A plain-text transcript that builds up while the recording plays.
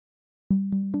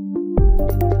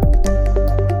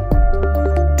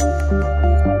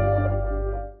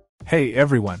Hey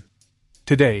everyone!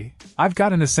 Today, I've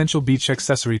got an essential beach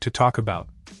accessory to talk about,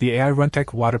 the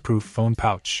AiRunTech waterproof phone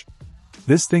pouch.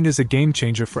 This thing is a game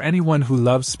changer for anyone who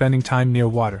loves spending time near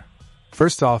water.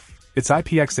 First off, it's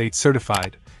IPX8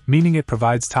 certified, meaning it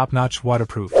provides top-notch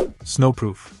waterproof,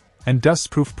 snowproof, and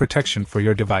dust-proof protection for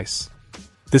your device.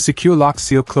 The secure lock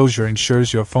seal closure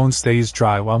ensures your phone stays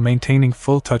dry while maintaining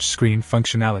full touchscreen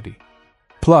functionality.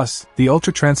 Plus, the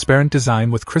ultra-transparent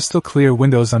design with crystal-clear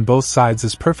windows on both sides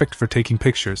is perfect for taking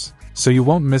pictures, so you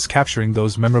won't miss capturing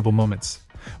those memorable moments.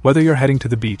 Whether you're heading to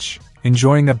the beach,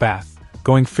 enjoying a bath,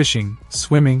 going fishing,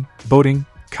 swimming, boating,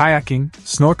 kayaking,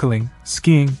 snorkeling,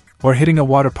 skiing, or hitting a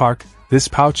water park, this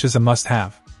pouch is a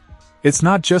must-have. It's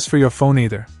not just for your phone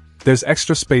either. There's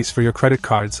extra space for your credit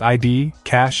cards, ID,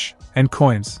 cash, and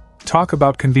coins. Talk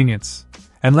about convenience.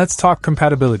 And let's talk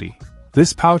compatibility.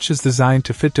 This pouch is designed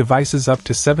to fit devices up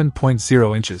to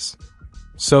 7.0 inches.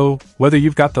 So, whether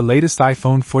you've got the latest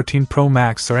iPhone 14 Pro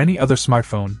Max or any other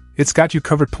smartphone, it's got you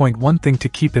covered. One thing to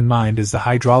keep in mind is the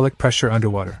hydraulic pressure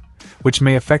underwater, which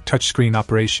may affect touchscreen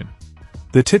operation.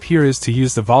 The tip here is to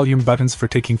use the volume buttons for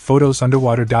taking photos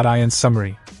underwater. In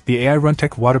summary, the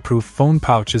AiRunTech waterproof phone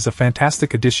pouch is a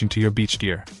fantastic addition to your beach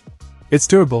gear. It's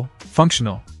durable,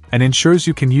 functional, and ensures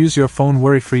you can use your phone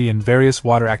worry-free in various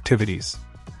water activities.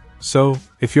 So,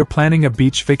 if you're planning a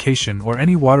beach vacation or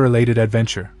any water-related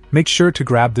adventure, make sure to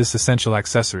grab this essential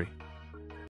accessory.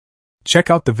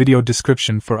 Check out the video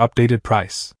description for updated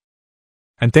price.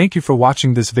 And thank you for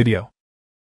watching this video.